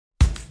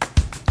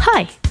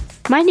Hi,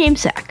 my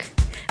name's Zach.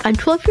 I'm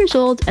 12 years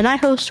old and I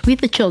host We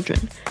the Children,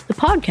 the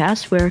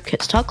podcast where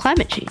kids talk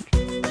climate change.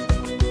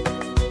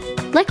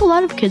 Like a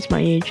lot of kids my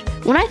age,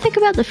 when I think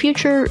about the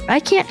future, I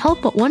can't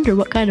help but wonder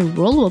what kind of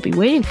world will be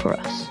waiting for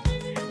us.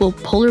 Will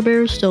polar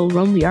bears still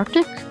roam the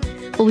Arctic?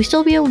 Will we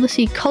still be able to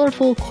see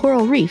colorful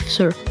coral reefs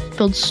or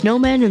build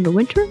snowmen in the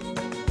winter?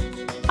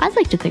 I'd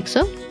like to think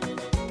so.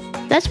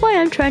 That's why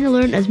I'm trying to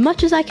learn as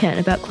much as I can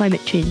about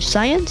climate change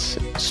science,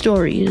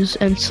 stories,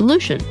 and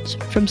solutions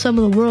from some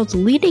of the world's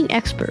leading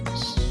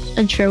experts,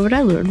 and share what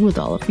I learned with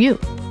all of you.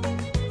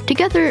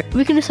 Together,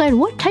 we can decide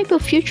what type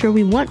of future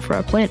we want for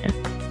our planet.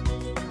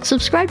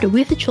 Subscribe to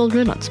We the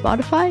Children on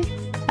Spotify,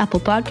 Apple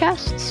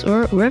Podcasts,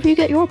 or wherever you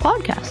get your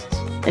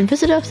podcasts, and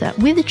visit us at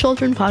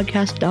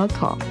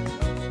wethechildrenpodcast.com.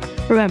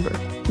 Remember,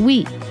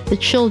 we, the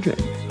children,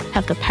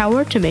 have the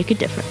power to make a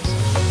difference.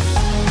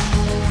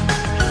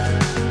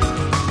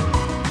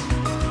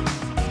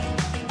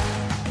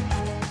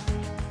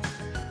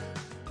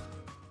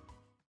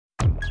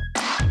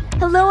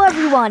 Hello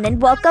everyone,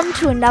 and welcome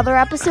to another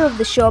episode of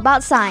the Show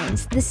About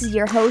Science. This is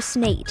your host,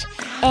 Nate.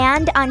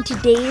 And on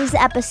today's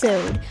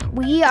episode,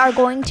 we are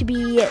going to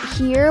be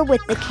here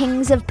with the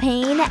Kings of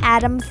Pain,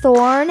 Adam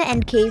Thorn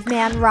and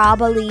Caveman Rob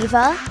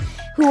Alleva,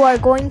 who are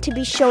going to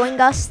be showing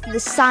us the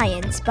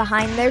science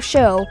behind their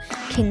show,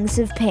 Kings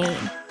of Pain.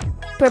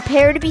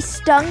 Prepare to be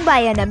stung by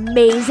an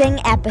amazing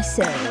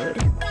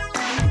episode.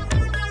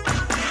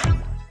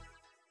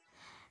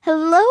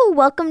 Hello,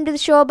 welcome to the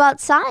Show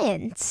About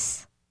Science.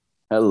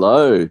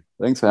 Hello.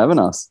 Thanks for having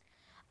us.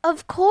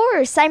 Of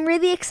course. I'm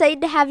really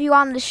excited to have you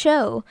on the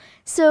show.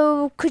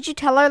 So, could you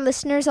tell our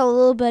listeners a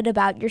little bit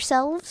about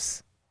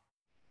yourselves?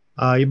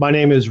 My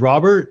name is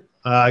Robert.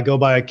 I go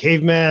by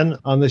Caveman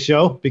on the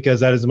show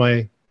because that is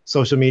my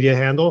social media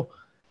handle.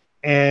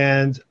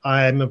 And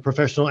I'm a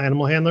professional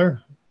animal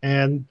handler.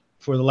 And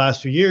for the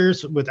last few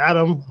years with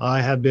Adam,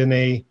 I have been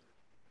a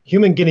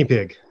human guinea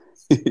pig.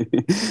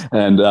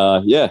 And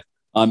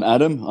I'm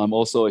Adam. I'm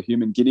also a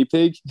human guinea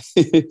pig,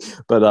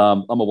 but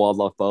I'm a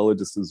wildlife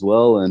biologist as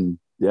well. And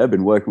yeah, I've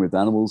been working with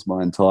animals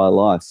my entire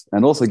life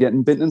and also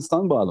getting bitten and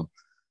stung by them.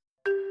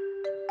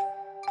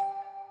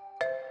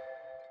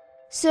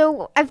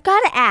 So I've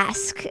got to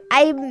ask,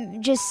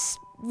 I'm just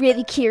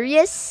really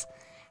curious,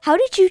 how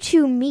did you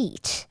two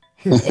meet?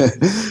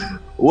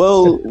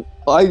 Well,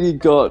 I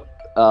got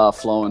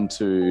flown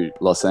to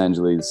Los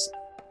Angeles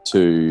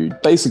to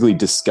basically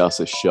discuss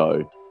a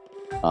show.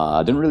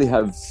 I didn't really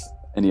have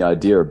any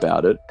idea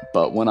about it,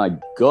 but when I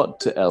got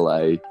to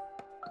LA,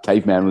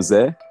 Caveman was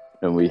there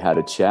and we had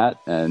a chat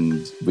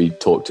and we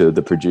talked to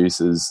the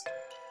producers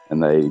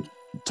and they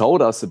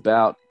told us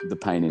about the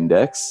pain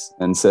index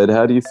and said,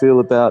 how do you feel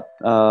about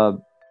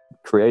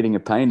creating a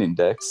pain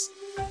index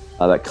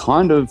that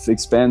kind of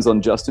expands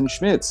on Justin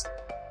Schmidt's?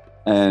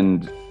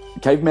 And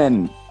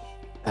Caveman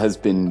has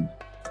been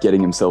getting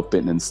himself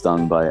bitten and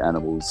stung by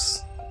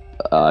animals.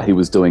 He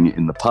was doing it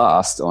in the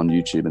past on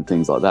YouTube and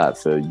things like that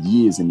for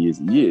years and years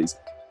and years.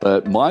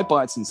 But my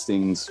bites and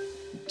stings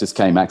just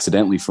came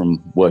accidentally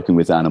from working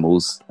with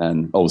animals.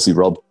 And obviously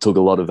Rob took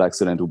a lot of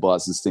accidental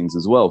bites and stings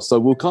as well. So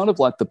we're kind of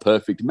like the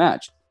perfect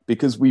match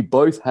because we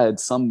both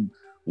had some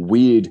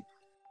weird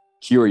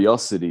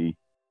curiosity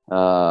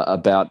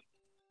about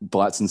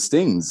bites and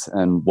stings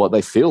and what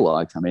they feel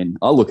like. I mean,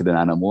 I look at an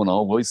animal and I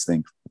always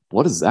think,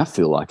 what does that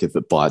feel like if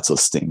it bites or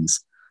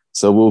stings?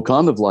 So we're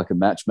kind of like a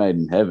match made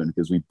in heaven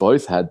because we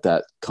both had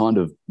that kind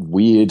of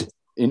weird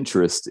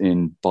interest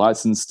in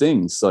bites and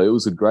stings. So it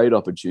was a great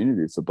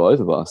opportunity for both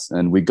of us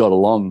and we got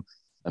along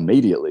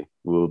immediately.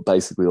 We were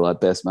basically like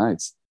best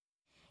mates.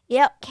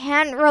 Yep,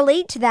 can't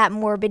relate to that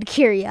morbid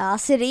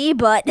curiosity,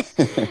 but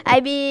I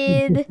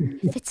mean,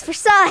 it's for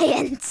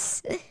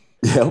science.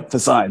 Yeah, for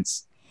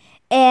science.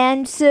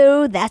 And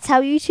so that's how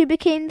you two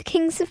became the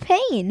Kings of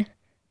Pain.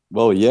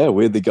 Well, yeah,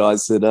 we're the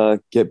guys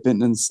that get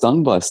bitten and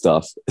stung by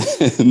stuff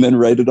and then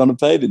rated on a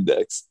pain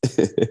index.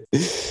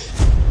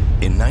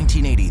 In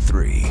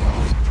 1983,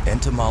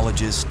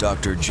 entomologist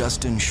Dr.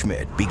 Justin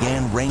Schmidt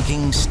began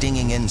ranking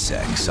stinging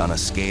insects on a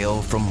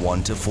scale from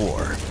 1 to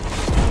 4.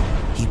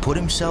 He put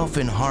himself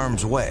in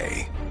harm's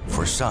way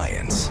for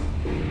science.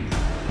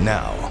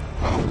 Now,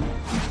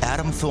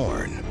 Adam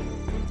Thorn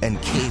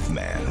and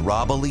Caveman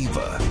Rob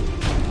Alleva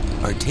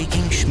are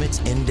taking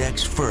Schmidt's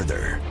index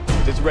further.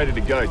 It's ready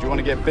to go. Do you want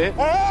to get bit?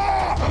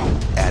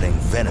 Adding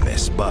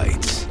venomous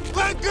bites.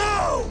 Let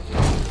go!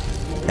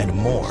 And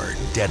more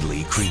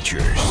deadly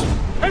creatures.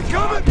 It's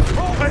coming!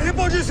 A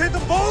hippo just hit the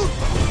boat!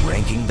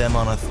 Ranking them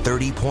on a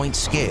 30-point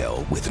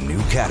scale with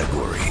new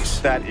categories.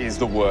 That is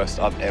the worst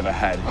I've ever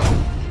had.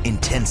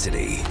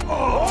 Intensity.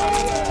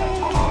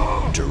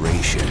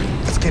 Duration.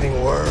 It's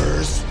getting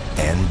worse.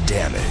 And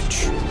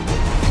damage.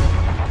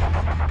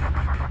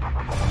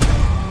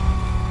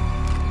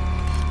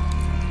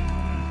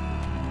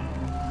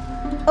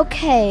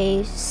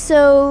 Okay,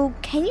 so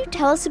can you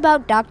tell us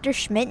about Dr.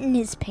 Schmidt and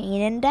his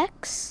pain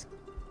index?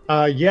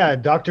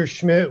 Dr.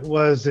 Schmidt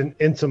was an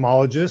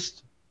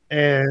entomologist,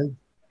 and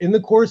in the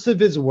course of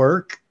his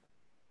work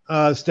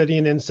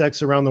studying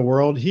insects around the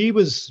world, he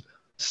was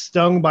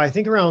stung by, I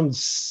think, around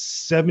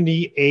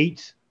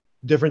 78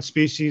 different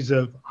species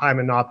of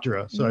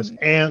Hymenoptera. So it's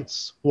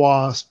ants,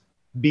 wasps,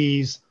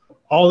 bees,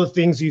 all the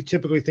things you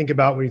typically think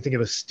about when you think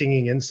of a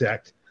stinging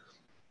insect.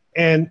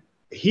 And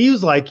he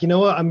was like, you know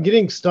what? I'm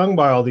getting stung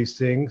by all these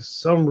things.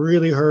 Some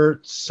really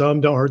hurt.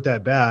 Some don't hurt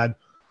that bad.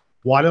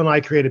 Why don't I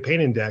create a pain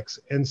index?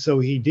 And so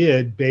he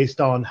did, based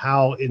on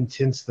how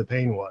intense the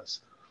pain was.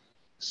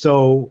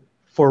 So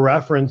for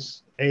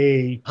reference,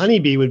 a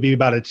honeybee would be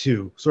about a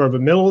 2, sort of a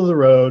middle of the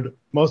road.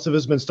 Most of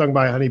us have been stung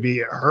by a honeybee.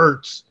 It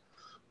hurts,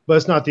 but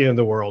it's not the end of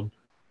the world.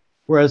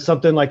 Whereas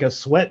something like a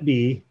sweat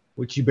bee,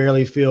 which you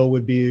barely feel,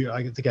 would be,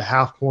 I think, a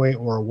 0.5 point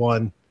or a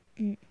 1.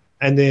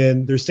 And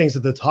then there's things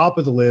at the top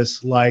of the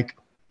list, like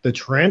the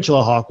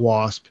tarantula hawk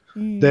wasp,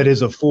 that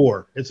is a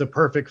 4. It's a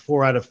perfect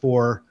 4 out of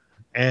 4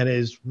 and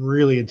is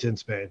really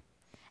intense pain.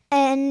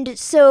 And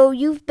so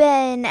you've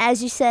been,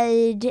 as you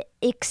said,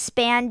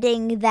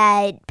 expanding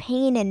that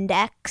pain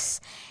index.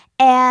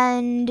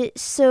 And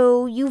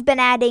so you've been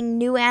adding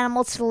new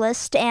animals to the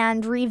list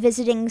and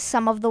revisiting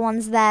some of the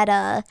ones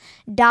that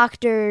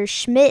Dr.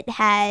 Schmidt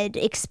had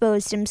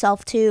exposed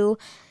himself to.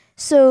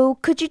 So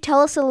could you tell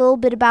us a little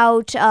bit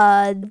about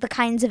the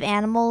kinds of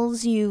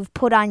animals you've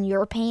put on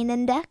your pain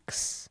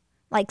index?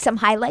 Like some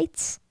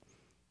highlights?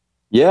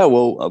 Yeah,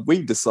 well,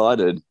 we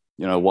decided,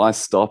 why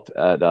stop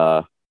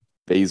at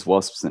bees,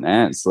 wasps, and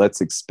ants?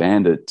 Let's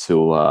expand it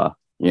to,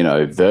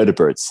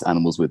 vertebrates,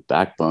 animals with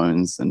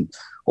backbones, and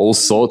all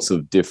sorts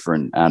of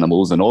different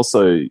animals, and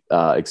also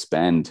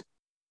expand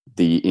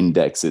the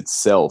index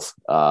itself.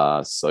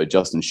 So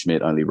Justin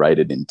Schmidt only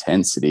rated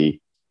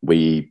intensity.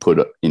 We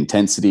put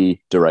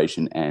intensity,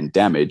 duration, and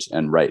damage,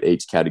 and rate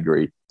each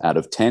category out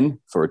of 10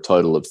 for a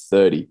total of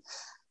 30.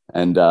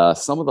 And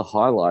some of the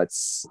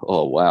highlights,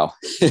 oh, wow.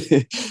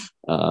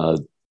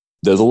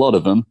 There's a lot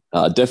of them.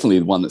 Definitely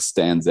the one that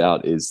stands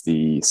out is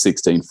the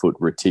 16-foot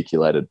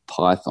reticulated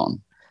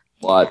python.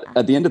 But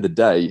at the end of the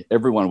day,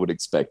 everyone would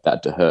expect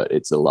that to hurt.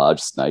 It's a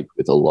large snake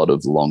with a lot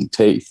of long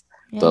teeth.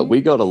 Yeah. But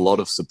we got a lot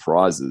of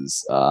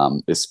surprises,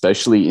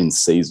 especially in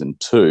season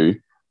 2.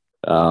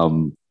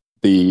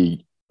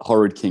 The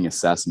horrid king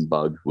assassin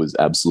bug was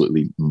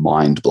absolutely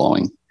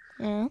mind-blowing.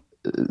 Yeah.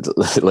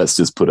 Let's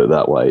just put it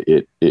that way.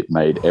 It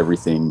made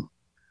everything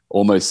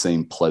almost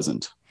seem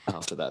pleasant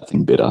after that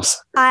thing bit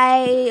us.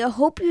 I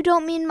hope you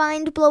don't mean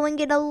mind-blowing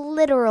in a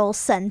literal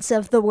sense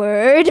of the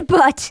word,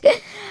 but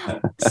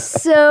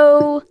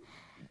so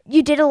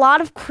you did a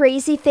lot of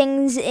crazy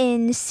things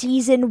in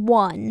season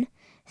 1.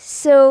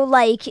 So,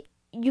 like,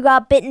 you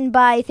got bitten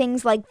by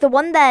things like, the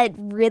one that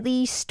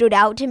really stood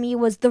out to me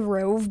was the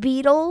rove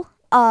beetle,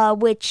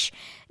 which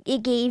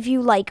it gave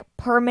you, like,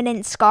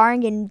 permanent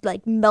scarring and,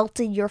 like,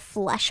 melted your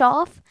flesh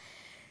off.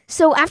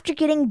 So after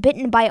getting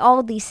bitten by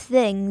all these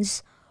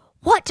things,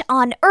 what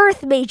on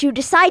earth made you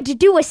decide to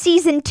do a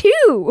season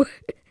 2?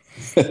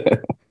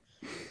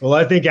 Well,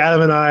 I think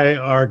Adam and I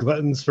are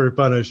gluttons for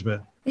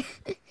punishment.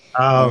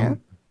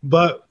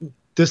 But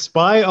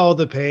despite all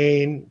the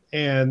pain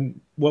and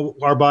what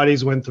our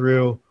bodies went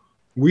through,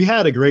 we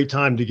had a great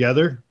time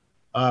together,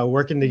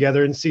 working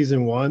together in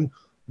season 1.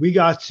 We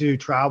got to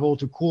travel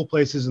to cool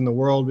places in the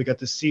world. We got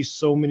to see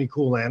so many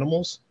cool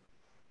animals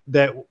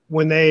that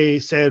when they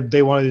said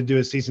they wanted to do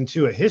a season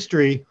 2 at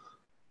History,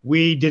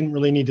 we didn't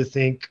really need to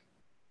think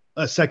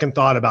a second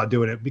thought about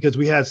doing it because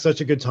we had such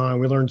a good time.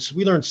 We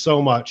learned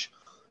so much.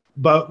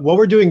 But what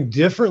we're doing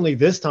differently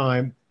this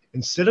time,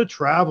 instead of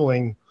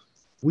traveling,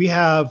 we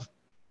have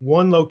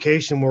one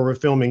location where we're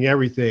filming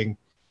everything.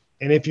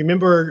 And if you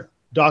remember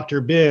Dr.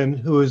 Ben,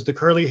 who is the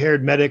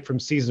curly-haired medic from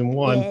season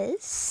 1,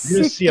 yes. You're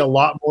going to see a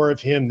lot more of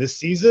him this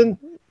season.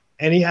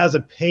 And he has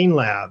a pain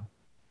lab.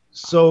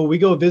 So we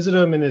go visit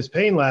him in his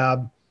pain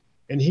lab,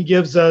 and he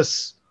gives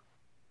us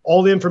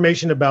all the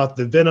information about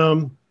the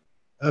venom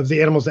of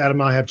the animals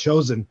Adam and I have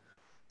chosen.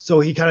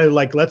 So he kind of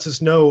like lets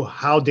us know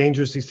how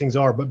dangerous these things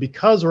are. But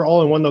because we're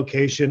all in one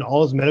location,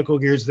 all his medical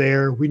gear's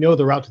there, we know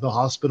the route to the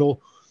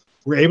hospital,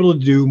 we're able to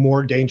do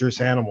more dangerous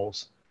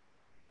animals.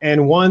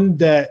 And one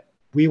that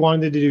we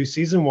wanted to do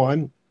season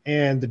 1,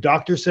 and the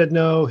doctor said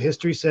no,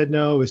 History said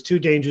no, it was too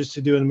dangerous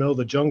to do in the middle of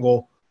the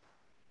jungle,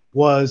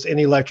 was an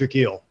electric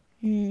eel.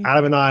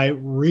 Adam and I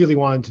really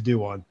wanted to do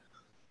one.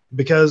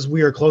 Because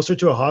we are closer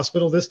to a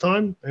hospital this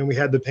time, and we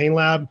had the pain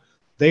lab,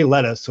 they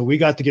let us. So we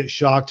got to get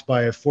shocked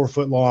by a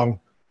 4-foot-long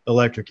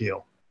electric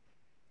eel.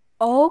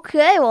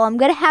 Okay, well, I'm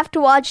going to have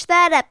to watch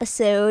that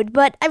episode,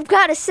 but I've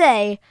got to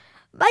say,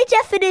 my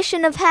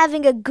definition of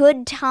having a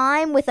good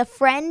time with a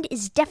friend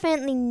is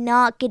definitely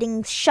not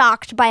getting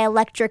shocked by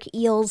electric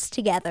eels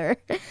together.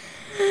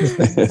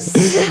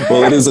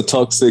 Well, it is a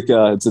toxic,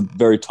 it's a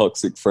very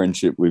toxic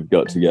friendship we've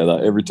got together.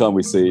 Every time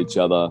we see each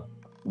other,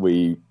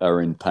 we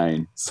are in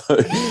pain. So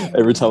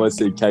every time I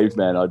see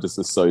Caveman, I just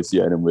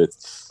associate him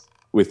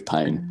with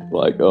pain.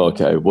 Like, oh,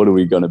 okay, what are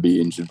we going to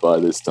be injured by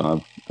this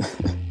time?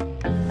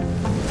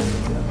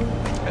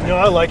 And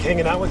I like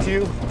hanging out with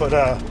you, but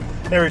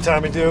every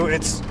time we do,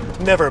 it's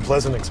never a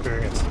pleasant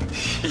experience.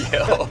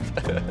 Yo.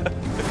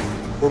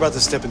 We're about to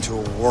step into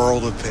a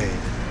world of pain.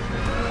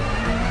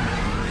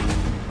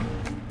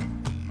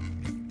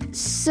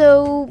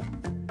 So,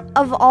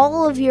 of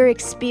all of your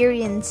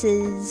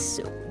experiences,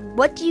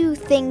 what do you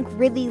think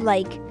really,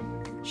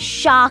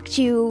 shocked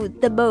you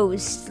the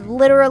most,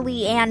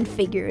 literally and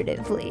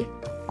figuratively?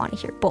 I want to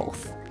hear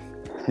both.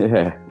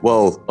 Yeah,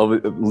 well,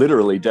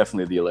 literally,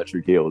 definitely the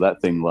electric eel. That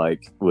thing,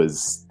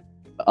 was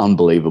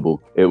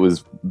unbelievable. It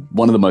was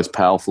one of the most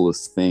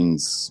powerfulest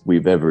things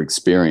we've ever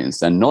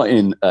experienced, and not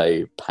in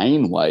a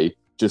pain way,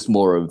 just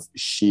more of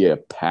sheer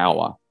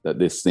power that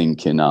this thing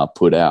can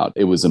put out.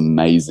 It was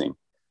amazing.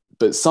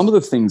 But some of the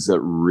things that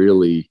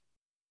really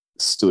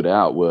stood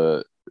out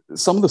were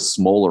some of the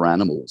smaller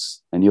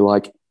animals. And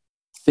you're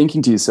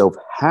thinking to yourself,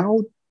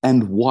 how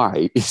and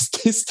why is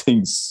this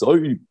thing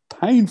so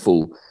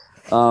painful?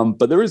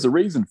 But there is a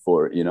reason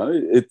for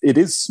it, It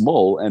is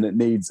small and it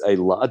needs a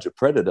larger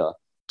predator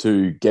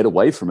to get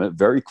away from it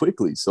very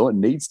quickly. So it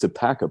needs to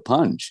pack a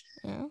punch.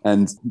 Yeah.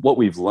 And what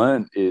we've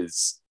learned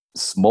is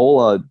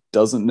smaller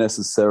doesn't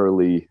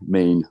necessarily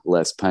mean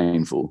less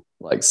painful.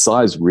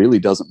 Size really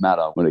doesn't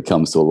matter when it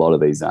comes to a lot of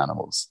these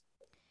animals.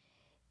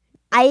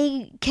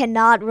 I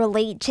cannot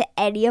relate to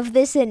any of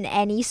this in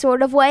any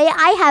sort of way.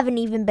 I haven't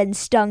even been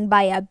stung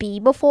by a bee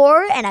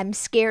before, and I'm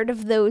scared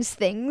of those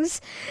things.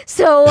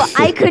 So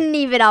I couldn't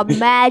even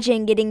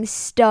imagine getting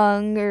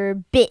stung or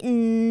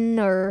bitten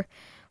or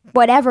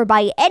whatever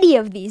by any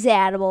of these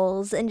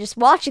animals, and just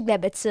watching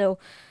them, it's so...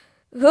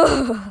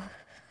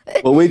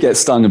 Well, we get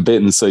stung and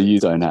bitten, so you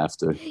don't have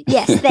to.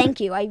 Yes,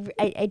 thank you. I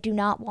do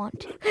not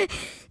want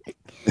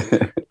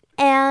to.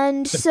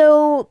 And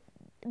so,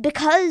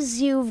 because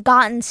you've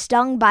gotten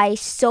stung by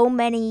so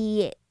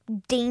many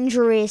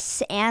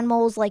dangerous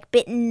animals,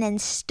 bitten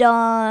and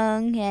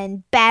stung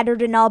and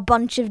battered in a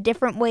bunch of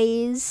different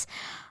ways,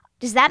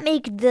 does that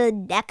make the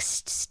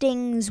next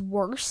stings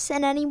worse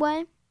in any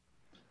way?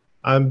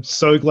 I'm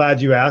so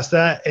glad you asked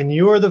that. And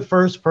you are the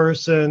first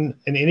person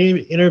in any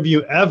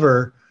interview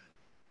ever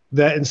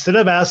that, instead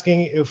of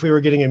asking if we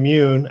were getting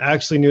immune,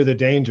 actually knew the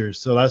dangers.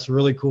 So that's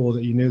really cool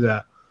that you knew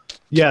that.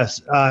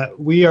 Yes,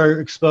 we are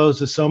exposed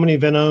to so many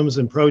venoms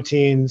and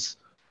proteins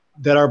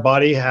that our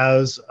body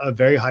has a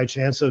very high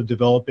chance of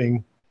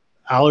developing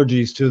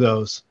allergies to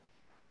those.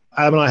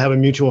 Adam and I have a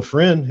mutual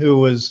friend who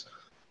was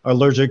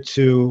allergic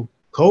to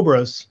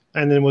cobras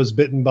and then was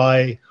bitten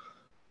by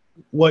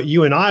what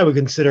you and I would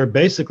consider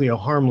basically a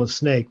harmless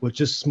snake with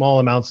just small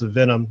amounts of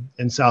venom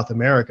in South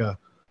America.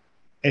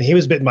 And he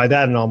was bitten by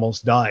that and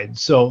almost died.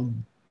 So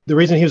the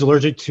reason he was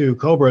allergic to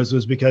cobras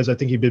was because I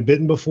think he'd been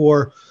bitten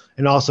before,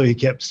 and also he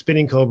kept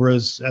spinning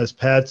cobras as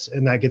pets,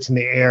 and that gets in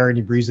the air and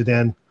he breathes it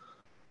in.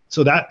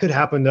 So that could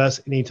happen to us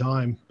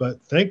anytime.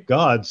 But thank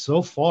God,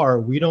 so far,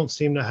 we don't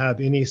seem to have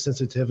any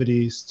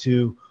sensitivities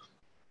to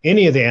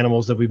any of the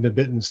animals that we've been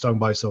bitten and stung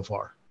by so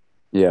far.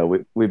 Yeah,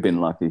 we've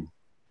been lucky.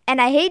 And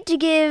I hate to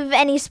give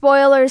any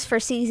spoilers for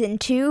season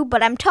 2,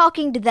 but I'm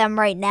talking to them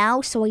right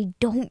now, so I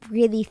don't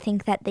really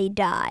think that they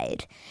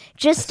died.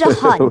 Just a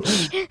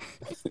hunch.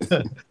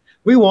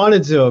 We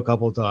wanted to a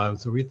couple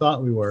times, so we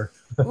thought we were.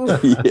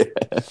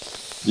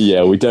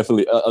 Yeah, we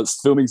definitely.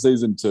 Filming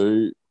season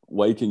 2,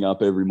 waking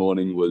up every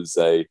morning was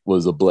a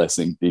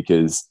blessing,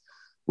 because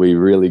we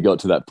really got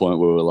to that point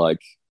where we were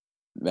like,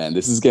 man,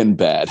 this is getting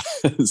bad.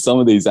 Some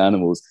of these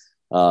animals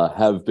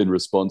have been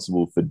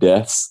responsible for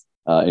deaths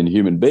in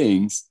human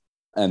beings,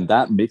 and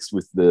that mixed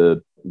with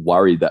the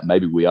worry that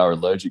maybe we are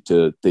allergic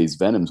to these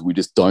venoms, we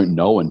just don't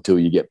know until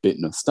you get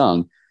bitten or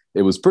stung.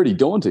 It was pretty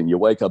daunting. You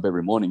wake up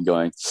every morning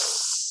going,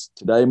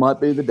 today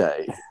might be the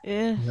day.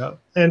 Yeah. Yep.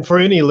 And for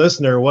any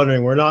listener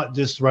wondering, we're not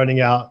just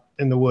running out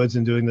in the woods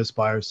and doing this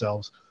by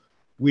ourselves.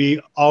 We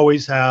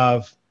always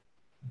have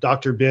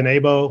Dr. Ben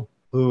Abo,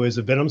 who is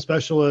a venom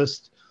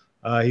specialist.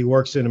 He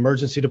works in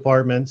emergency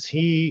departments.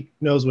 He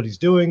knows what he's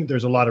doing.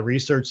 There's a lot of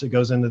research that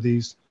goes into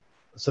these.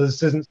 So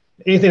this isn't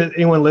anything that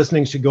anyone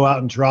listening should go out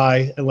and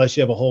try unless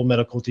you have a whole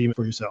medical team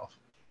for yourself.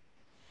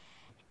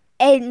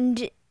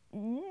 And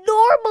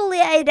normally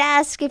I'd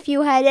ask if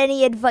you had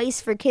any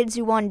advice for kids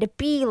who wanted to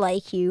be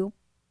like you,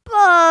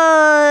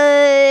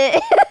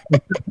 but...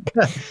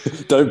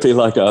 Don't be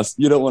like us.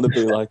 You don't want to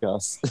be like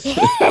us.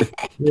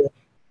 Yeah.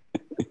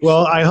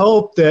 Well, I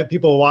hope that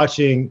people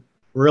watching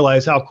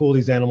realize how cool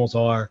these animals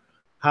are,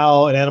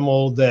 how an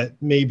animal that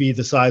may be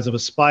the size of a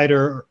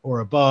spider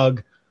or a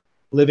bug,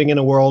 living in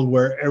a world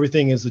where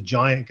everything is a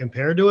giant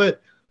compared to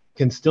it,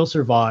 can still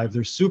survive.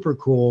 They're super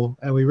cool,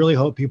 and we really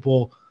hope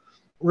people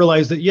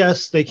realize that,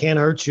 yes, they can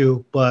hurt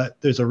you, but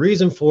there's a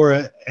reason for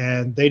it,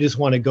 and they just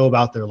want to go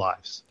about their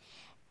lives.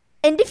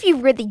 And if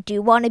you really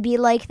do want to be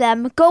like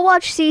them, go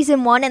watch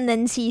season 1 and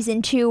then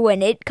season 2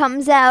 when it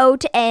comes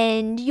out,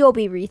 and you'll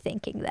be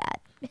rethinking that.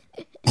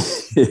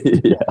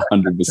 Yeah,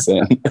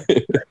 100%.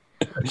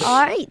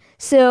 All right,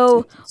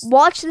 so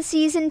watch the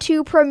season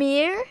 2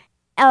 premiere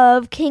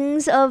of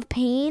Kings of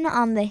Pain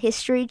on the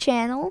History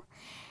Channel.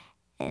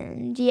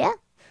 And yeah,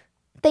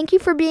 thank you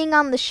for being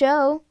on the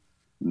show.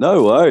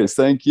 No worries,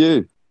 thank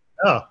you.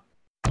 Oh.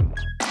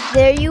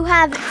 There you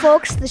have it,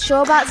 folks. The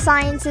show about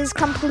science is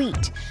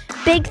complete.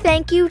 Big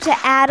thank you to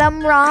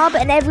Adam, Rob,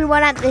 and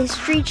everyone at the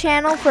History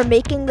Channel for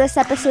making this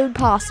episode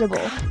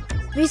possible.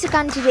 Music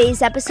on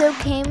today's episode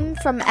came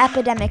from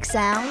Epidemic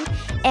Sound,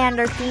 and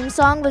our theme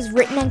song was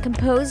written and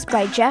composed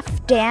by Jeff,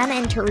 Dan,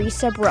 and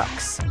Teresa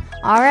Brooks.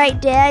 All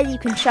right, Dad, you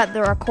can shut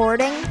the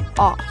recording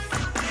off.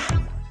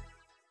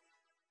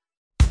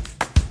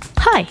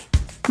 Hi,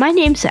 my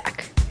name's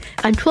Zach.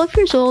 I'm 12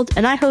 years old,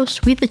 and I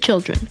host We the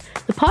Children,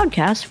 the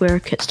podcast where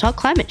kids talk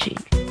climate change.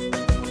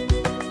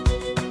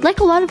 Like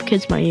a lot of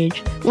kids my age,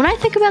 when I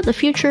think about the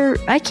future,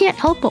 I can't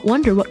help but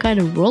wonder what kind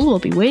of world will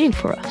be waiting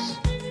for us.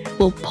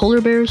 Will polar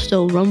bears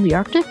still roam the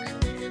Arctic?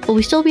 Will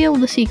we still be able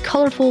to see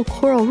colorful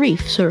coral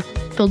reefs or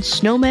build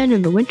snowmen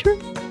in the winter?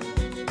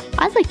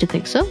 I'd like to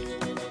think so.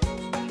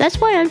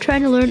 That's why I'm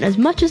trying to learn as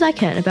much as I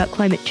can about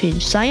climate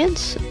change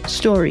science,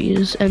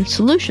 stories, and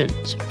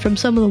solutions from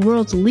some of the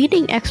world's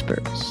leading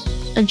experts,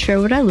 and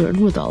share what I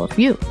learned with all of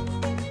you.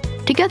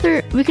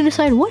 Together, we can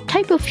decide what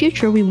type of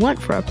future we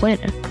want for our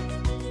planet.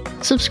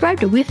 Subscribe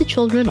to We the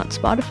Children on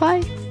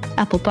Spotify,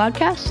 Apple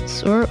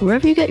Podcasts, or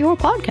wherever you get your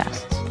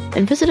podcasts,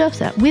 and visit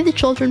us at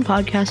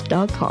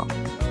wethechildrenpodcast.com.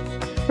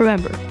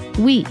 Remember,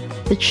 we,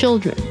 the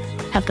children,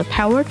 have the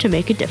power to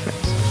make a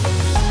difference.